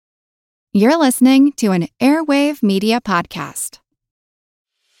You're listening to an Airwave Media Podcast.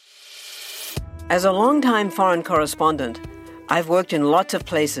 As a longtime foreign correspondent, I've worked in lots of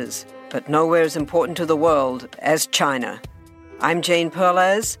places, but nowhere as important to the world as China. I'm Jane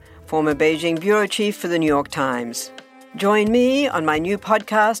Perlez, former Beijing bureau chief for the New York Times. Join me on my new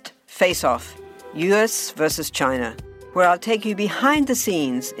podcast, Face Off, U.S. versus China, where I'll take you behind the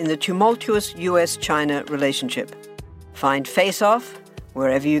scenes in the tumultuous U.S.-China relationship. Find Face Off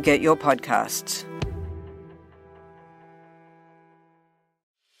wherever you get your podcasts.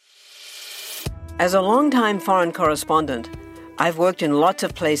 As a longtime foreign correspondent, I've worked in lots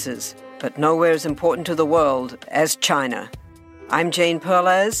of places, but nowhere as important to the world as China. I'm Jane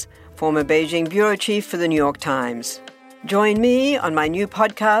Perlez, former Beijing bureau chief for the New York Times. Join me on my new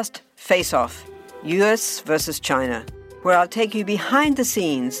podcast, Face Off, U.S. versus China, where I'll take you behind the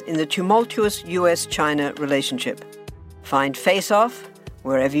scenes in the tumultuous U.S.-China relationship. Find Face Off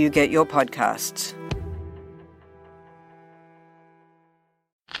wherever you get your podcasts.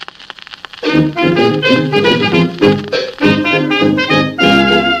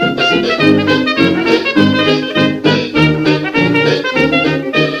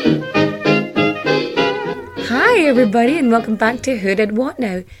 Hi everybody and welcome back to Who Did What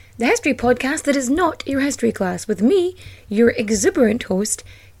Now, the history podcast that is not your history class, with me, your exuberant host,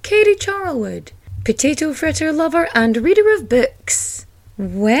 Katie Charlwood, potato fritter lover and reader of books.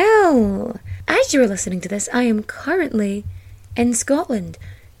 Well, as you are listening to this, I am currently in Scotland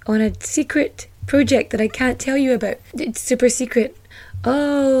on a secret project that I can't tell you about. It's super secret.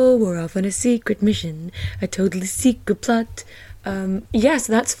 Oh, we're off on a secret mission, a totally secret plot. Yes,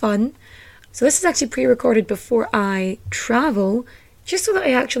 that's fun. So this is actually pre-recorded before I travel, just so that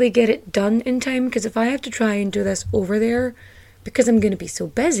I actually get it done in time, because if I have to try and do this over there, because I'm going to be so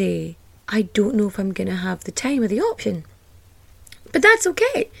busy, I don't know if I'm going to have the time or the option. But that's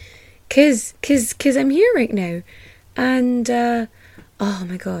okay, cause I'm here right now, and oh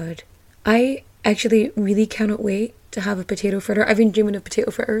my god, I actually really cannot wait to have a potato fritter. I've been dreaming of potato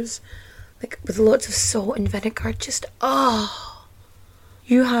fritters, like with lots of salt and vinegar. Just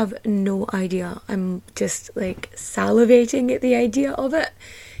you have no idea. I'm just like salivating at the idea of it,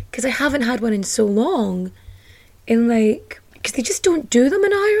 because I haven't had one in so long, and like, because they just don't do them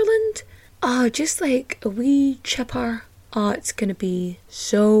in Ireland. Just like a wee chipper. It's going to be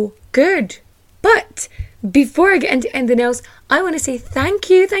so good. But before I get into anything else, I want to say thank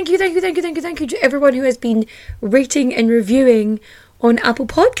you to everyone who has been rating and reviewing on Apple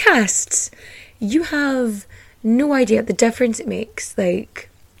Podcasts. You have no idea the difference it makes. Like,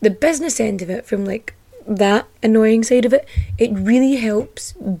 the business end of it, from like that annoying side of it, it really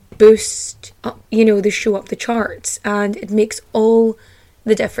helps boost up, the show up the charts, and it makes all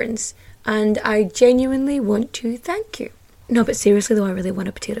the difference. And I genuinely want to thank you. No, but seriously though, I really want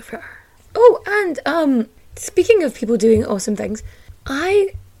a potato fritter. Oh, and speaking of people doing awesome things,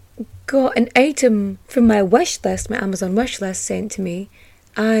 I got an item from my wish list, my Amazon wish list, sent to me,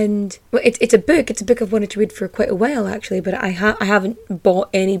 and well, it's a book. It's a book I've wanted to read for quite a while actually, but I haven't bought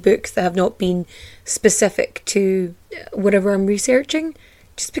any books that have not been specific to whatever I'm researching,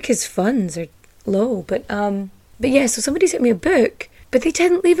 just because funds are low. But yeah, so somebody sent me a book, but they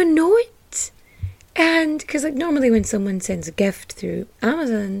didn't leave a note. And because like normally when someone sends a gift through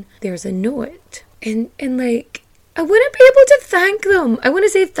Amazon, there's a note, and like, I want to be able to thank them. I want to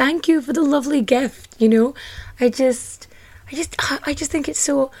say thank you for the lovely gift. I just think it's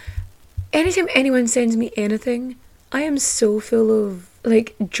so. Anytime anyone sends me anything, I am so full of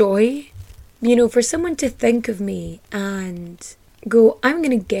like joy. For someone to think of me and go, I'm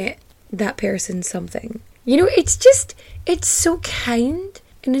gonna get that person something. It's so kind.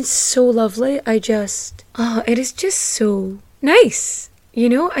 And it's so lovely. It is just so nice.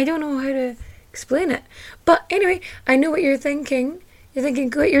 I don't know how to explain it. But anyway, I know what you're thinking. You're thinking,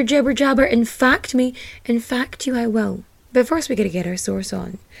 go at your jibber jabber and fact me. In fact you I will. But first we gotta get our source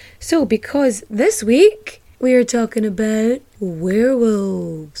on. So, because this week we are talking about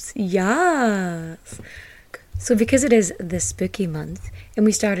werewolves. Yes. So because it is the spooky month, and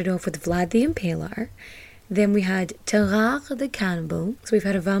we started off with Vlad the Impaler, then we had Terrar the Cannibal. So we've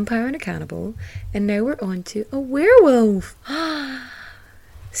had a vampire and a cannibal. And now we're on to a werewolf.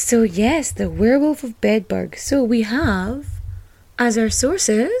 So yes, the Werewolf of Bedburg. So we have, as our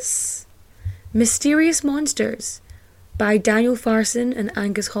sources, Mysterious Monsters by Daniel Farson and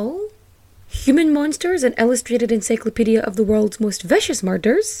Angus Hall. Human Monsters, an illustrated encyclopedia of the world's most vicious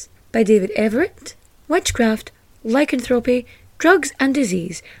murders by David Everett. Witchcraft, Lycanthropy, Drugs and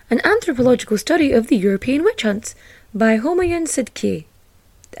Disease, an anthropological study of the European witch hunts by Homayoun Sidki.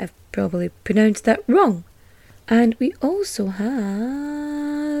 I've probably pronounced that wrong. And we also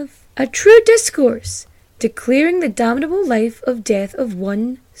have a true discourse, declaring the damnable life of death of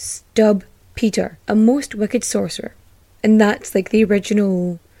one Stub Peter, a most wicked sorcerer. And that's like the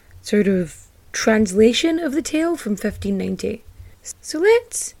original sort of translation of the tale from 1590. So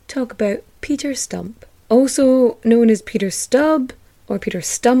let's talk about Peter Stump, also known as Peter Stub or Peter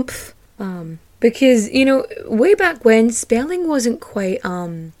Stumpf, because, you know, way back when, spelling wasn't quite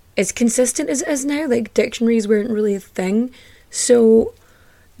as consistent as it is now. Like, dictionaries weren't really a thing, so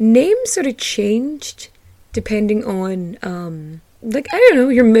names sort of changed depending on, like, I don't know,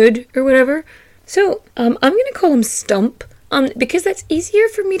 your mood or whatever. So, I'm going to call him Stump, because that's easier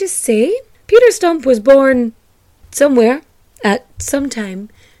for me to say. Peter Stump was born somewhere at some time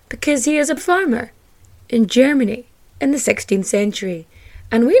because he is a farmer in Germany in the 16th century.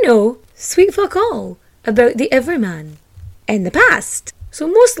 And we know sweet fuck all about the everyman in the past. So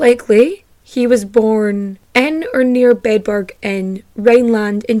most likely, he was born in or near Bedburg in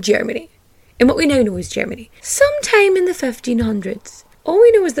Rhineland in Germany, in what we now know as Germany, sometime in the 1500s. All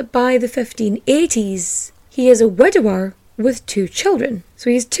we know is that by the 1580s, he is a widower with 2 children. So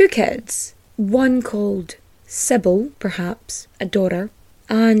he has 2 kids, one called Sybil, perhaps, a daughter,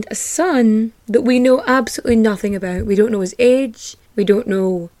 and a son that we know absolutely nothing about. We don't know his age, we don't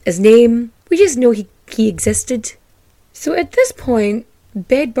know his name, we just know he existed. So at this point,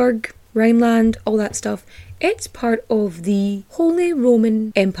 Bedburg, Rhineland, all that stuff, it's part of the Holy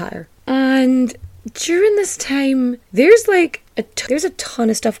Roman Empire. And during this time, there's like there's a ton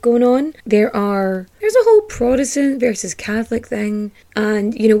of stuff going on. There's a whole Protestant versus Catholic thing,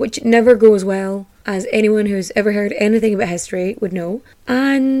 and, you know, which never goes well, as anyone who's ever heard anything about history would know.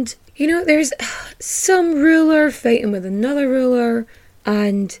 And, you know, there's some ruler fighting with another ruler,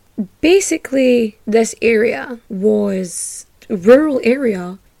 and basically this rural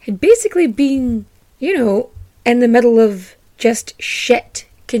area had basically been, you know, in the middle of just shit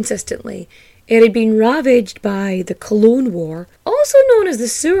consistently. It had been ravaged by the Cologne War, also known as the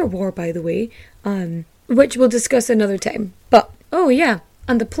Sewer War, by the way, which we'll discuss another time. But, oh yeah,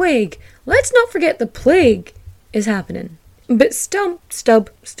 and the plague. Let's not forget the plague is happening. But Stub.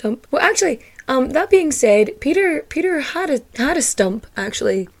 Well, actually, that being said, Peter had a stump,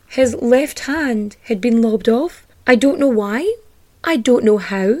 actually. His left hand had been lobbed off. I don't know why. I don't know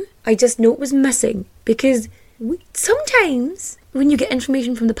how. I just know it was missing. Because sometimes, when you get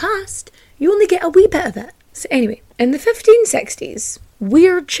information from the past, you only get a wee bit of it. So anyway, in the 1560s,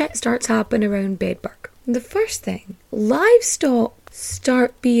 weird shit starts happening around Bedburg. The first thing, livestock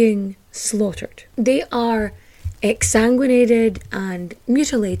start being slaughtered. They are exsanguinated and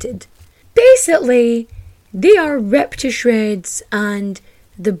mutilated. Basically, they are ripped to shreds and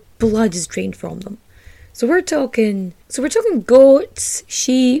the blood is drained from them. So we're talking goats,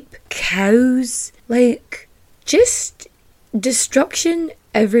 sheep, cows, like just destruction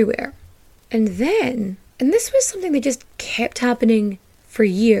everywhere. And this was something that just kept happening for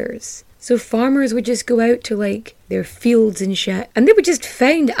years. So farmers would just go out to like their fields and shit, and they would just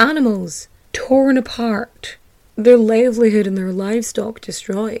find animals torn apart, their livelihood and their livestock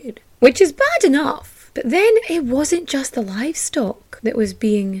destroyed, which is bad enough. But then it wasn't just the livestock that was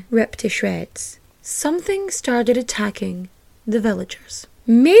being ripped to shreds. Something started attacking the villagers,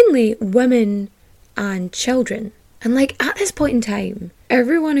 mainly women and children. And like at this point in time,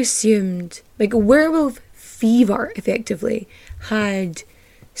 everyone assumed like werewolf fever effectively had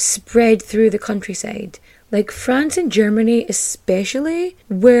spread through the countryside. Like France and Germany especially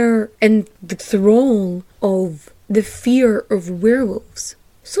were in the thrall of the fear of werewolves.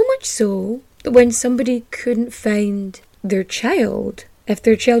 So much so that when somebody couldn't find their child, if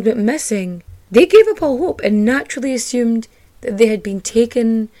their child went missing, they gave up all hope and naturally assumed that they had been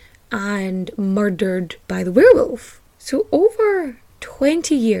taken and murdered by the werewolf. So over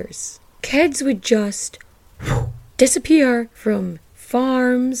 20 years, kids would just disappear from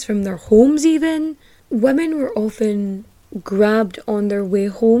farms, from their homes even. Women were often grabbed on their way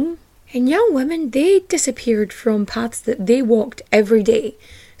home. And young women, they disappeared from paths that they walked every day.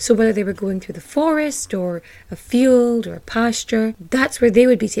 So whether they were going through the forest or a field or a pasture, that's where they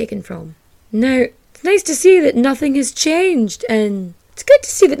would be taken from. Now, it's nice to see that nothing has changed, and it's good to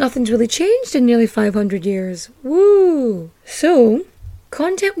see that nothing's really changed in nearly 500 years. Woo! So,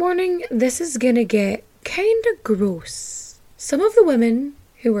 content warning, this is gonna get kinda gross. Some of the women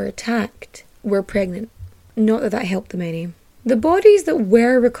who were attacked were pregnant. Not that helped them any. The bodies that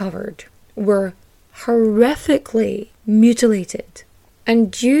were recovered were horrifically mutilated.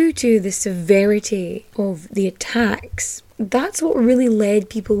 And due to the severity of the attacks, that's what really led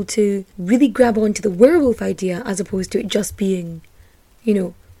people to really grab onto the werewolf idea as opposed to it just being, you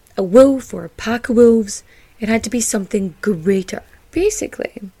know, a wolf or a pack of wolves. It had to be something greater.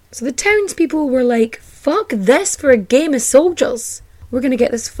 Basically, So the townspeople were like, fuck this for a game of soldiers. We're going to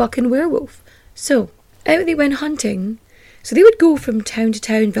get this fucking werewolf. So out they went hunting. So they would go from town to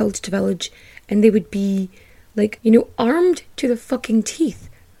town, village to village, and they would be like, armed to the fucking teeth,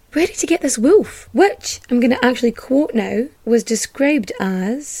 ready to get this wolf, which, I'm going to actually quote now, was described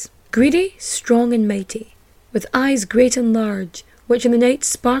as greedy, strong and mighty, with eyes great and large, which in the night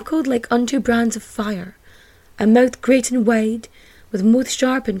sparkled like unto brands of fire, a mouth great and wide, with most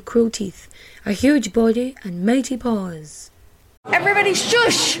sharp and cruel teeth, a huge body and mighty paws. Everybody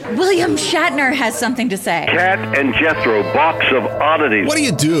shush! William Shatner has something to say. Cat and Jethro, box of oddities. What do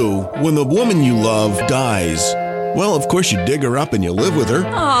you do when the woman you love dies? Well, of course you dig her up and you live with her.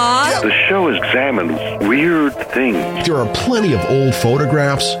 Aww. The show examines weird things. There are plenty of old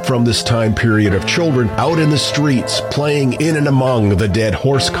photographs from this time period of children out in the streets playing in and among the dead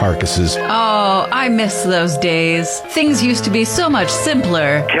horse carcasses. Oh, I miss those days. Things used to be so much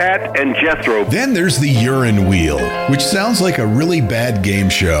simpler. Cat and Jethro. Then there's the urine wheel, which sounds like a really bad game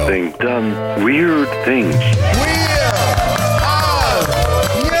show. Thing done weird things.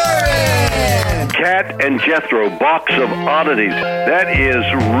 Cat and Jethro, box of oddities. That is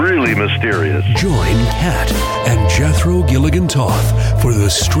really mysterious. Join Cat and Jethro Gilligan Toth for the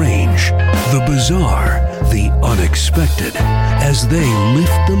strange, the bizarre, the unexpected, as they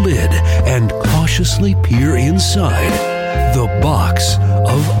lift the lid and cautiously peer inside the Box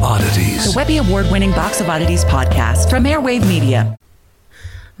of Oddities. The Webby Award-winning Box of Oddities podcast from Airwave Media.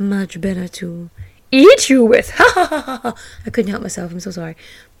 Much better to eat you with. Ha ha ha ha. I couldn't help myself, I'm so sorry.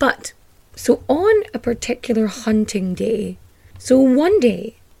 But so on a particular hunting day, so one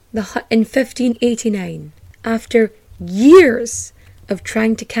day, in 1589, after years of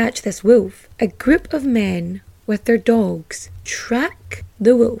trying to catch this wolf, a group of men with their dogs track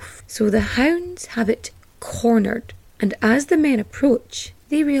the wolf. So the hounds have it cornered, and as the men approach,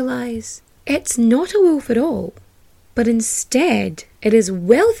 they realise it's not a wolf at all, but instead it is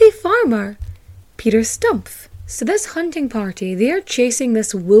wealthy farmer Peter Stumpf. So this hunting party, they are chasing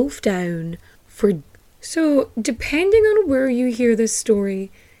this wolf down So depending on where you hear this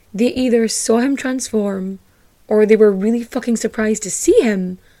story, they either saw him transform, or they were really fucking surprised to see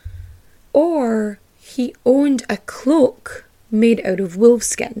him, or he owned a cloak made out of wolf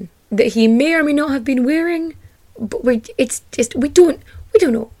skin that he may or may not have been wearing, but we don't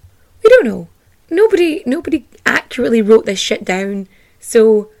know. Nobody accurately wrote this shit down,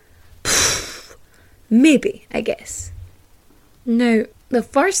 so maybe, I guess. Now, the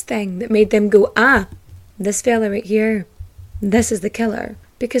first thing that made them go, this fella right here, this is the killer,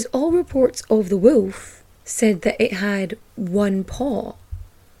 because all reports of the wolf said that it had one paw,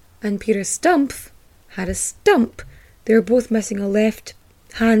 and Peter Stumpf had a stump. They were both missing a left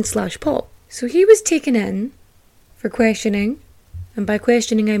hand/paw. So he was taken in for questioning, and by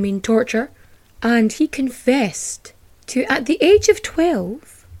questioning I mean torture, and he confessed to, at the age of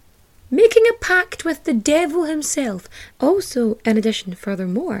 12, making a pact with the devil himself. Also, in addition,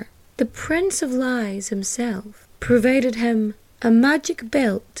 furthermore, the Prince of Lies himself provided him a magic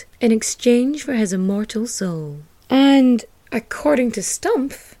belt in exchange for his immortal soul. And according to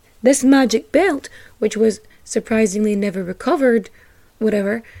Stumpf, this magic belt, which was surprisingly never recovered,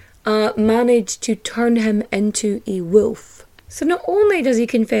 managed to turn him into a wolf. So not only does he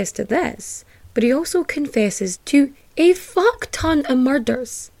confess to this, but he also confesses to a fuck ton of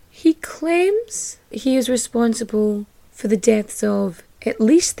murders. He claims he is responsible for the deaths of at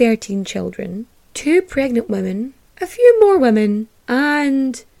least 13 children, 2 pregnant women, a few more women,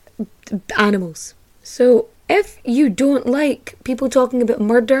 and animals. So if you don't like people talking about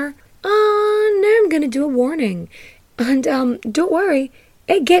murder, now I'm going to do a warning. And don't worry,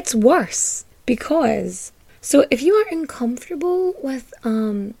 it gets worse. Because, so if you are uncomfortable with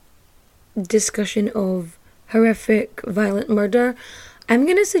discussion of horrific, violent murder, I'm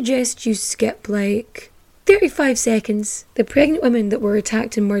going to suggest you skip 35 seconds. The pregnant women that were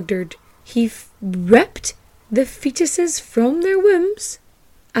attacked and murdered, he ripped the fetuses from their wombs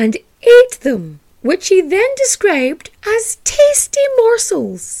and ate them, which he then described as tasty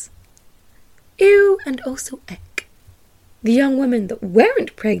morsels. Ew, and also ick. The young women that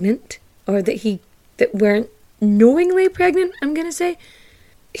weren't pregnant, or that weren't knowingly pregnant, I'm going to say,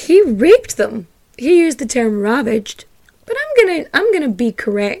 he raped them. He used the term ravaged, but I'm gonna be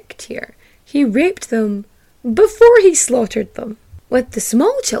correct here. He raped them before he slaughtered them. With the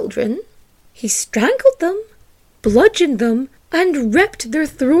small children, he strangled them, bludgeoned them, and ripped their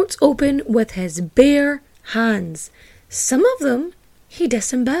throats open with his bare hands. Some of them he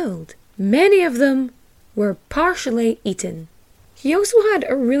disemboweled. Many of them were partially eaten. He also had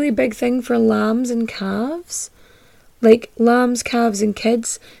a really big thing for lambs and calves. like lambs, calves and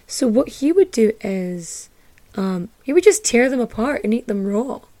kids. So what he would do is he would just tear them apart and eat them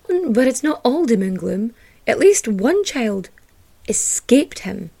raw. But it's not all doom and gloom. At least one child escaped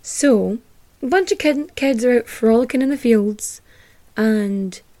him. So a bunch of kids are out frolicking in the fields,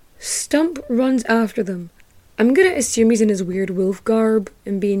 and Stump runs after them. I'm going to assume he's in his weird wolf garb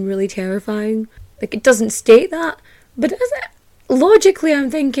and being really terrifying. Like, it doesn't state that, but logically I'm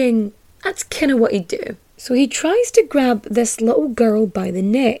thinking that's kind of what he'd do. So he tries to grab this little girl by the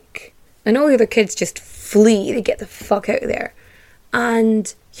neck, and all the other kids just flee. They get the fuck out of there.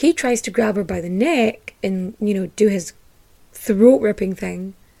 And he tries to grab her by the neck and, do his throat-ripping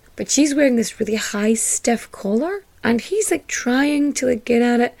thing. But she's wearing this really high, stiff collar, and he's, trying to, get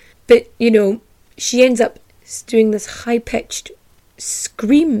at it. But, she ends up doing this high-pitched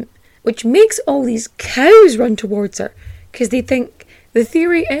scream, which makes all these cows run towards her, because they think, the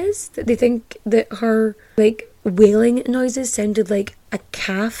theory is that they think that her, wailing noises sounded like a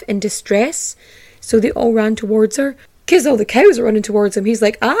calf in distress, so they all ran towards her. Because all the cows are running towards him, he's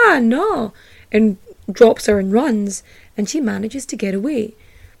like, no, and drops her and runs, and she manages to get away.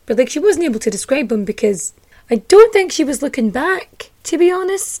 But, she wasn't able to describe him because I don't think she was looking back, to be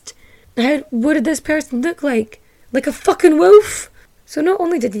honest. What did this person look like? Like a fucking wolf? So not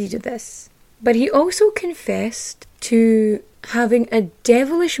only did he do this, but he also confessed to having a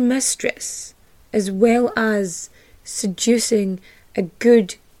devilish mistress, as well as seducing a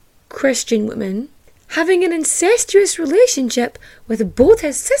good Christian woman, having an incestuous relationship with both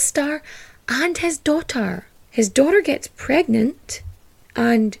his sister and his daughter. His daughter gets pregnant,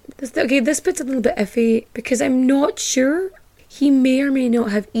 and this bit's a little bit iffy because I'm not sure. He may or may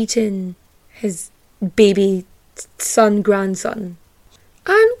not have eaten his baby son, grandson.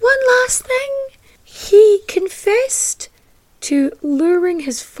 And one last thing, he confessed to luring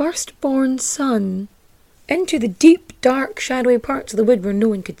his firstborn son into the deep, dark, shadowy parts of the wood where no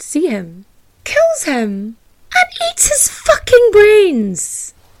one could see him, kills him, and eats his fucking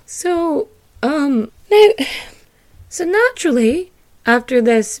brains. So naturally, after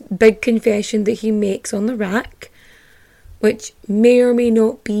this big confession that he makes on the rack, which may or may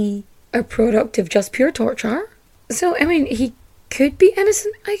not be a product of just pure torture, he could be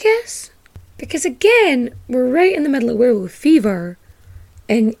innocent, I guess. Because again, we're right in the middle of werewolf fever,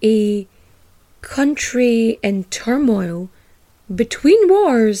 in a country in turmoil, between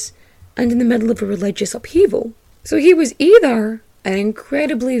wars, and in the middle of a religious upheaval. So he was either an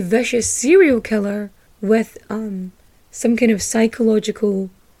incredibly vicious serial killer with some kind of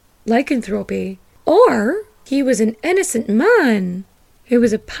psychological lycanthropy, or he was an innocent man who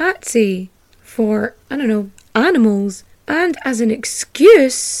was a patsy for, animals, and as an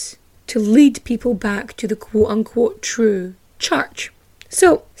excuse to lead people back to the quote-unquote true church.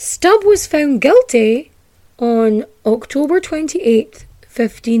 So, Stubb was found guilty on October 28th,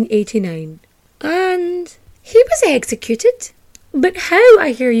 1589, and he was executed. But how,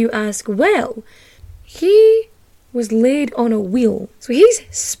 I hear you ask? Well, he was laid on a wheel. So he's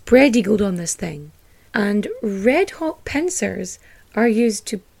spread-eagled on this thing, and red-hot pincers are used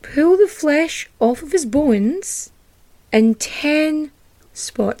to pull the flesh off of his bones in 10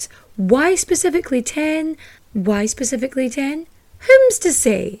 spots. Why specifically 10? Why specifically 10? Whom's to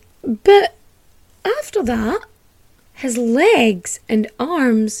say? But after that, his legs and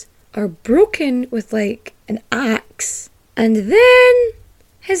arms are broken with an axe, and then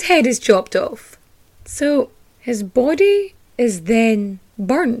his head is chopped off. So his body is then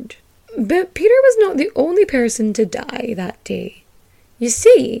burned. But Peter was not the only person to die that day. You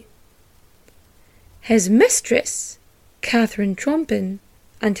see, his mistress, Catherine Trompin,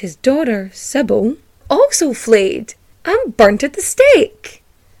 and his daughter, Sybil, also flayed and burnt at the stake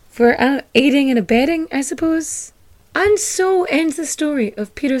for aiding and abetting, I suppose. And so ends the story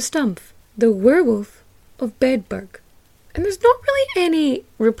of Peter Stump, the werewolf of Bedburg. And there's not really any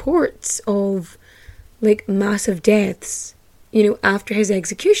reports of massive deaths, after his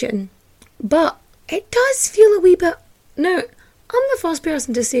execution. But it does feel a wee bit... Now, I'm the first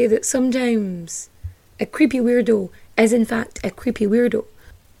person to say that sometimes a creepy weirdo is in fact a creepy weirdo.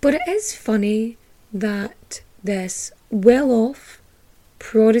 But it is funny that this well-off,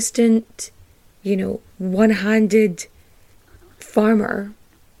 Protestant, one-handed farmer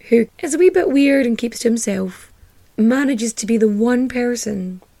who is a wee bit weird and keeps to himself manages to be the one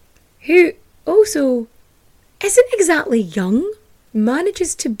person who also isn't exactly young,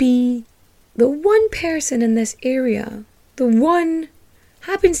 manages to be the one person in this area, the one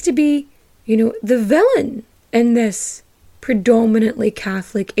happens to be, the villain in this predominantly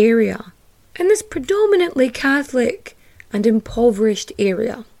Catholic area. In this predominantly Catholic and impoverished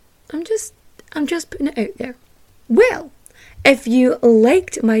area. I'm just putting it out there. Well, if you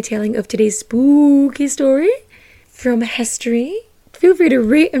liked my telling of today's spooky story from history, feel free to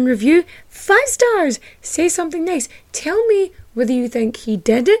rate and review. 5 stars! Say something nice. Tell me whether you think he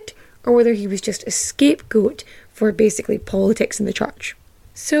did it or whether he was just a scapegoat for basically politics in the church.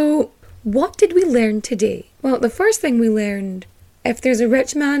 So, what did we learn today? Well, the first thing we learned, if there's a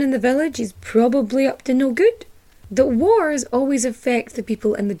rich man in the village, he's probably up to no good. That wars always affect the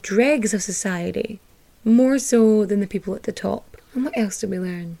people in the dregs of society, more so than the people at the top. And what else did we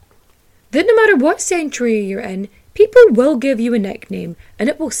learn? That no matter what century you're in, people will give you a nickname, and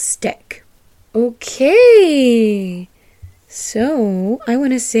it will stick. Okay, so I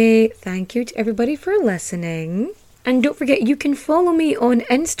want to say thank you to everybody for listening. And don't forget, you can follow me on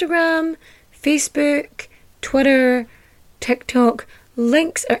Instagram, Facebook, Twitter, TikTok.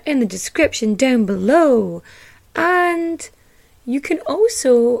 Links are in the description down below. And you can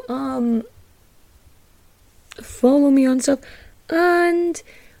also follow me on stuff. And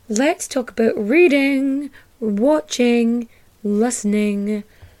let's talk about reading, watching, listening.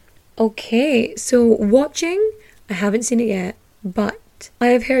 Okay, so watching, I haven't seen it yet, but I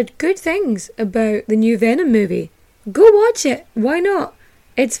have heard good things about the new Venom movie. Go watch it. Why not?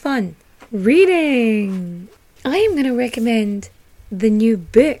 It's fun. Reading. I am going to recommend the new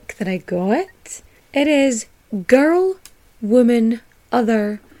book that I got. It is Girl, Woman,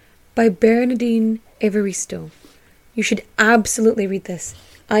 Other by Bernardine Evaristo. You should absolutely read this.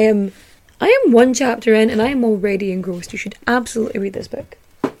 I am 1 chapter in and I am already engrossed. You should absolutely read this book.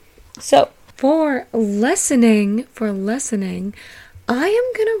 So, for listening, I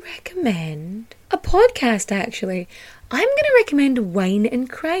am going to recommend a podcast, actually. I'm going to recommend Wine and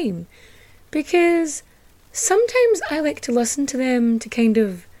Crime, because sometimes I like to listen to them to kind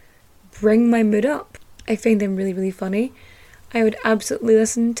of bring my mood up. I find them really, really funny. I would absolutely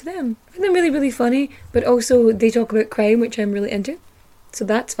listen to them. I find them really, really funny, but also they talk about crime, which I'm really into. So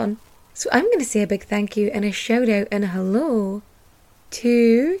that's fun. So I'm going to say a big thank you and a shout out and a hello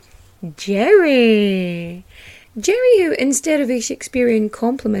to Jerry. Jerry, who instead of a Shakespearean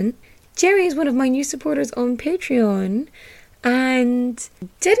compliment, Jerry is one of my new supporters on Patreon and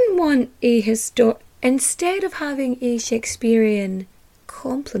didn't want a instead of having a Shakespearean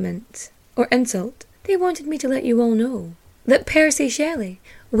compliment or insult, they wanted me to let you all know that Percy Shelley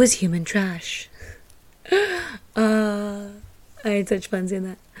was human trash. I had such fun saying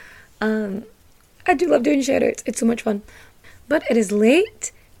that. I do love doing shoutouts. It's so much fun. But it is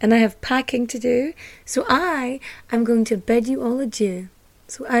late and I have packing to do, so I am going to bid you all adieu.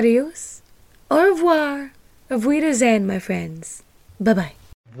 So adios, au revoir, auf Wiedersehen, my friends. Bye-bye.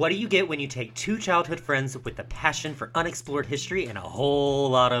 What do you get when you take 2 childhood friends with a passion for unexplored history and a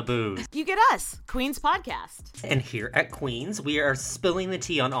whole lot of booze? You get us, Queen's Podcast. And here at Queen's, we are spilling the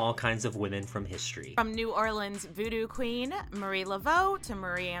tea on all kinds of women from history. From New Orleans voodoo queen, Marie Laveau, to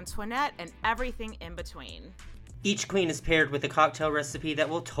Marie Antoinette, and everything in between. Each queen is paired with a cocktail recipe that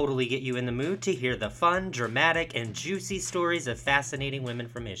will totally get you in the mood to hear the fun, dramatic, and juicy stories of fascinating women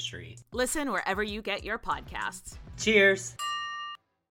from history. Listen wherever you get your podcasts. Cheers!